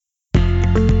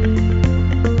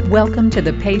Welcome to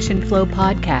the Patient Flow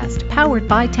Podcast, powered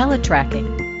by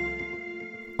Teletracking.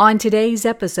 On today's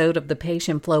episode of the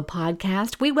Patient Flow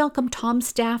Podcast, we welcome Tom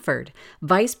Stafford,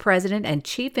 Vice President and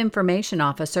Chief Information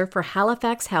Officer for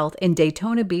Halifax Health in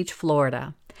Daytona Beach,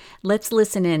 Florida. Let's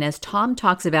listen in as Tom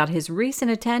talks about his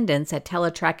recent attendance at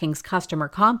Teletracking's customer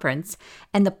conference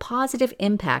and the positive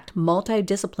impact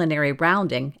multidisciplinary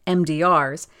rounding,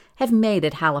 MDRs, have made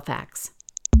at Halifax.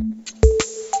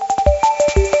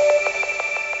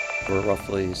 We're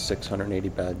roughly 680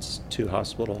 beds,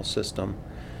 2-hospital system,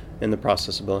 in the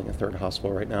process of building a 3rd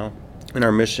hospital right now. And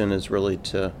our mission is really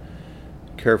to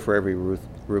care for every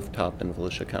rooftop in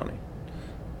Volusia County.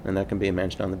 And that can be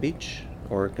managed on the beach,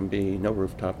 or it can be no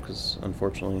rooftop, because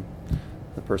unfortunately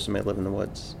the person may live in the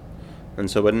woods.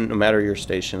 And so no matter your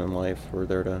station in life, we're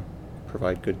there to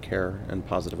provide good care and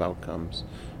positive outcomes,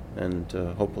 and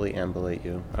hopefully ambulate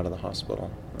you out of the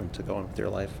hospital and to go on with your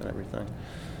life and everything.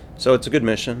 So it's a good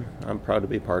mission. I'm proud to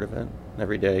be part of it.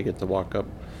 Every day I get to walk up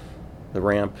the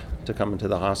ramp to come into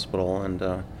the hospital, and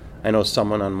I know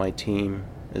someone on my team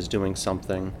is doing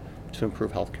something to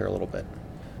improve healthcare a little bit.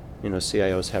 You know,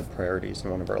 CIOs have priorities,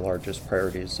 and one of our largest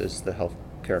priorities is the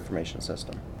healthcare information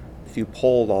system. If you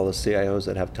polled all the CIOs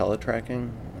that have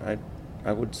teletracking,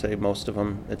 I would say most of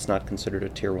them, it's not considered a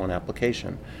Tier 1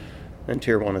 application. And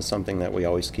Tier 1 is something that we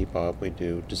always keep up. We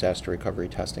do disaster recovery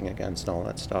testing against and all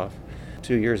that stuff.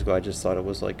 2 years ago, I just thought it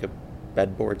was like a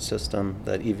bedboard system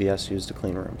that EVS used to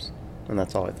clean rooms, and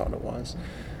that's all I thought it was.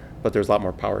 But there's a lot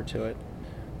more power to it.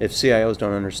 If CIOs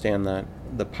don't understand that,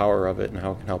 the power of it and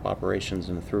how it can help operations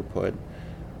and throughput,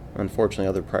 unfortunately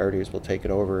other priorities will take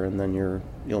it over, and then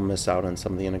you'll miss out on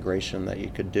some of the integration that you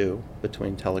could do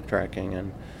between teletracking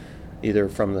and either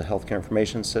from the healthcare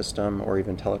information system or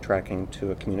even teletracking to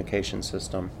a communication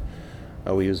system.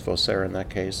 We use Vocera in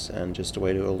that case, and just a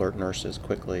way to alert nurses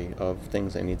quickly of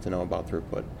things they need to know about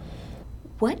throughput.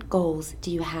 What goals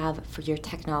do you have for your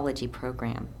technology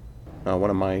program? One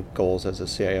of my goals as a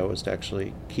CIO is to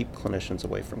actually keep clinicians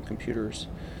away from computers.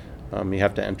 You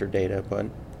have to enter data, but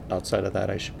outside of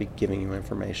that, I should be giving you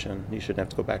information. You shouldn't have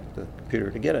to go back to the computer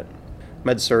to get it.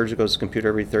 Med-surg goes to computer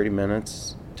every 30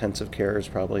 minutes. Intensive care is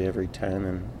probably every 10,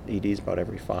 and ED is about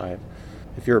every 5.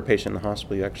 If you're a patient in the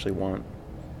hospital, you actually want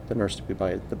the nurse to be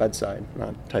by the bedside,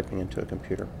 not typing into a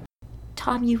computer.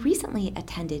 Tom, you recently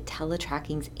attended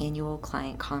Teletracking's annual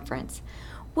client conference.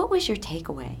 What was your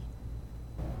takeaway?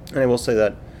 And I will say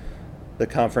that the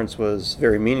conference was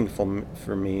very meaningful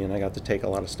for me, and I got to take a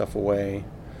lot of stuff away,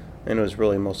 and it was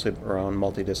really mostly around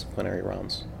multidisciplinary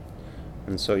rounds.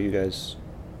 And so you guys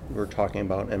were talking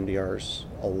about MDRs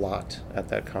a lot at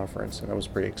that conference, and I was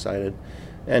pretty excited.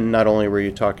 And not only were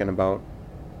you talking about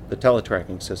the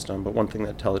teletracking system, but one thing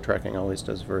that teletracking always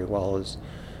does very well is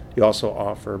you also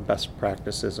offer best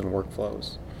practices and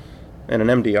workflows. And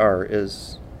an MDR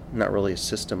is not really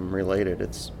system related.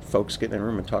 It's folks getting in a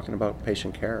room and talking about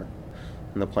patient care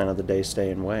and the plan of the day, stay,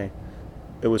 and way.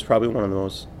 It was probably one of the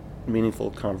most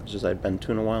meaningful conferences I'd been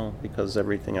to in a while, because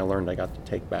everything I learned I got to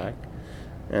take back,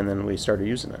 and then we started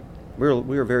using it. We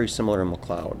were very similar in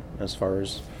McLeod as far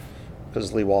as,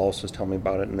 because Lee Wallace was telling me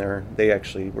about it, and they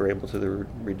actually were able to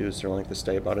reduce their length of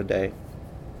stay about a day,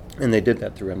 and they did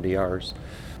that through MDRs.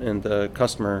 And the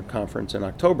customer conference in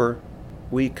October,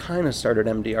 we kind of started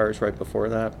MDRs right before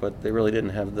that, but they really didn't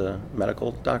have the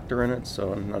medical doctor in it,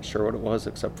 so I'm not sure what it was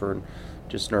except for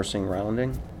just nursing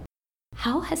rounding.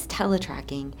 How has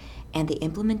teletracking and the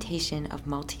implementation of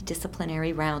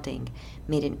multidisciplinary rounding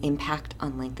made an impact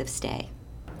on length of stay?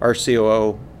 Our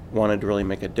COO wanted to really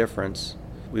make a difference.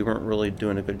 We weren't really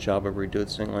doing a good job of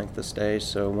reducing length of stay,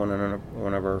 so one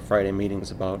of our Friday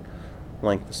meetings about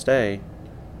length of stay,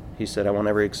 he said, I want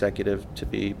every executive to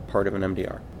be part of an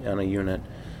MDR on a unit.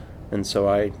 And so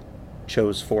I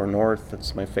chose 4 North.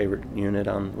 That's my favorite unit.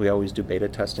 We always do beta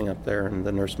testing up there, and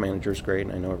the nurse manager's great,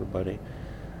 and I know everybody.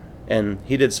 And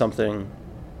he did something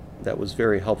that was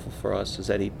very helpful for us, is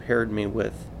that he paired me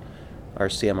with our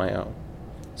CMIO.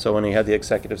 So when he had the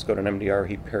executives go to an MDR,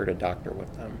 he paired a doctor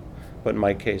with them. But in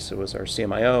my case, it was our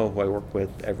CMIO, who I work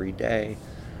with every day,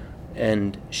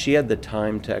 and she had the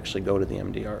time to actually go to the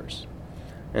MDRs.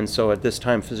 And so at this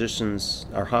time, physicians,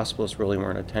 our hospitalists really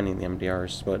weren't attending the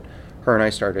MDRs, but her and I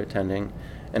started attending.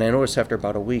 And I noticed after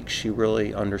about a week, she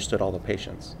really understood all the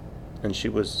patients. And she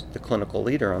was the clinical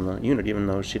leader on the unit, even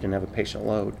though she didn't have a patient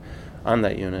load on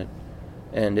that unit.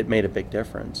 And it made a big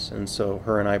difference. And so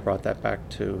her and I brought that back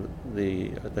to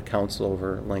the council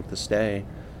over length of stay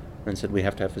and said we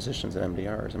have to have physicians at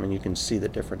MDRs. I mean, you can see the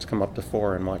difference. Come up to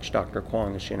 4 and watch Dr.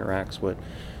 Kwong as she interacts with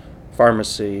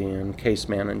pharmacy and case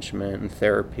management and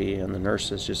therapy and the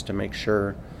nurses, just to make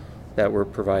sure that we're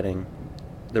providing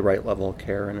the right level of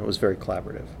care, and it was very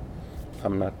collaborative.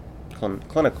 I'm not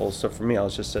clinical, so for me, I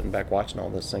was just sitting back watching all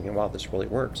this thinking, wow, this really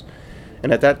works.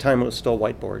 And at that time, it was still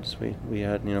whiteboards. We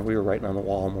had, we were writing on the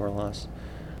wall more or less.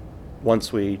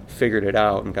 Once we figured it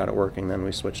out and got it working, then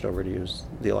we switched over to use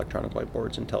the electronic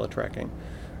whiteboards and teletracking.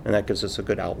 And that gives us a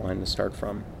good outline to start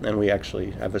from. And we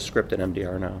actually have a scripted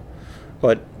MDR now.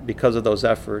 But because of those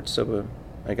efforts, so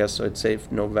I guess I'd say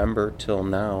November till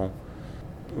now,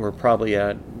 we're probably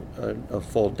at a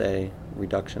full day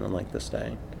reduction in length of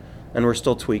stay. And we're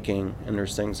still tweaking, and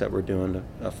there's things that we're doing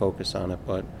to focus on it,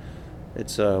 but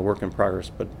it's a work in progress.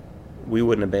 But we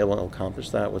wouldn't have been able to accomplish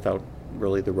that without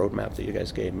really the roadmap that you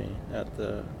guys gave me at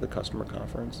the customer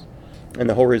conference. And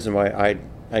the whole reason why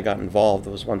I got involved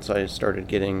was once I started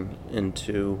getting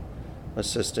into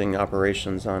assisting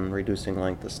operations on reducing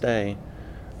length of stay.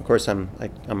 Of course, I'm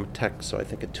a tech, so I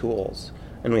think of tools.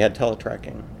 And we had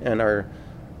teletracking. And our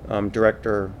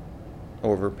director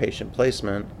over patient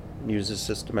placement uses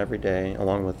the system every day,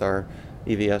 along with our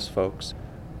EVS folks.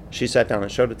 She sat down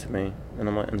and showed it to me,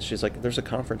 and she's like, "There's a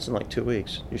conference in like 2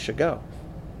 weeks. You should go."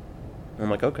 And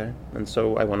I'm like, "Okay." And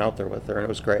so I went out there with her, and it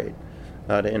was great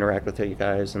to interact with you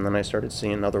guys. And then I started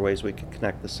seeing other ways we could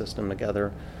connect the system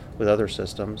together with other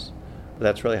systems. But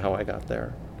that's really how I got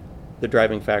there. The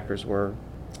driving factors were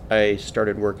I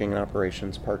started working in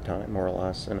operations part-time, more or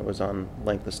less, and it was on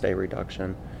length of stay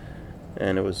reduction.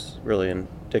 And it was really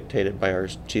dictated by our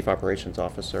chief operations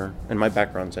officer. And my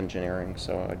background's engineering,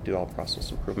 so I do all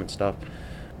process improvement stuff.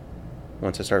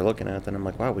 Once I started looking at it, then I'm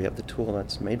like, wow, we have the tool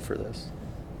that's made for this.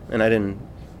 And I didn't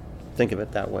think of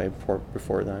it that way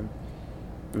before then.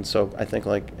 And so I think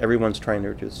like everyone's trying to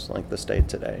reduce length of stay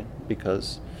today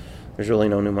because there's really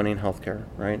no new money in healthcare,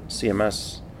 right?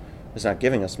 CMS is not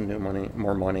giving us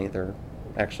more money. They're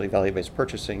actually value-based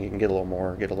purchasing. You can get a little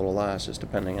more, get a little less, just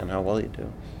depending on how well you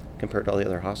do compared to all the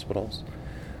other hospitals.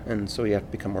 And so you have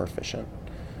to become more efficient.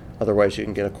 Otherwise, you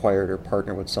can get acquired or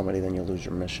partner with somebody, then you lose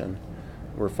your mission.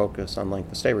 We're focused on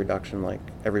length of stay reduction like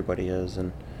everybody is,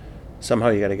 and somehow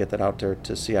you got to get that out there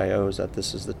to CIOs that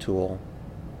this is the tool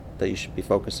that you should be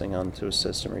focusing on to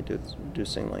assist in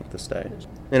reducing length of stay.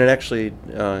 And it actually,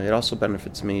 it also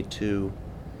benefits me too,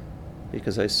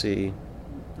 because I see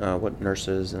what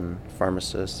nurses and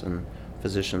pharmacists and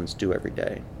physicians do every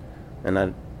day.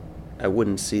 And I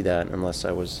wouldn't see that unless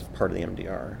I was part of the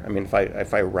MDR. I mean,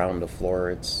 if I round a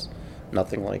floor, it's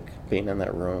nothing like being in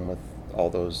that room with all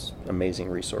those amazing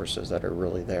resources that are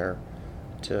really there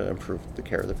to improve the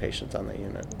care of the patients on the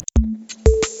unit.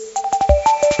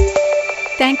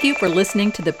 Thank you for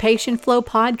listening to the Patient Flow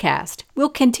podcast. We'll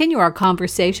continue our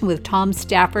conversation with Tom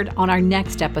Stafford on our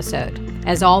next episode.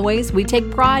 As always, we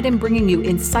take pride in bringing you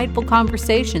insightful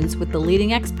conversations with the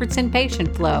leading experts in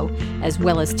patient flow, as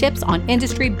well as tips on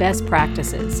industry best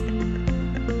practices.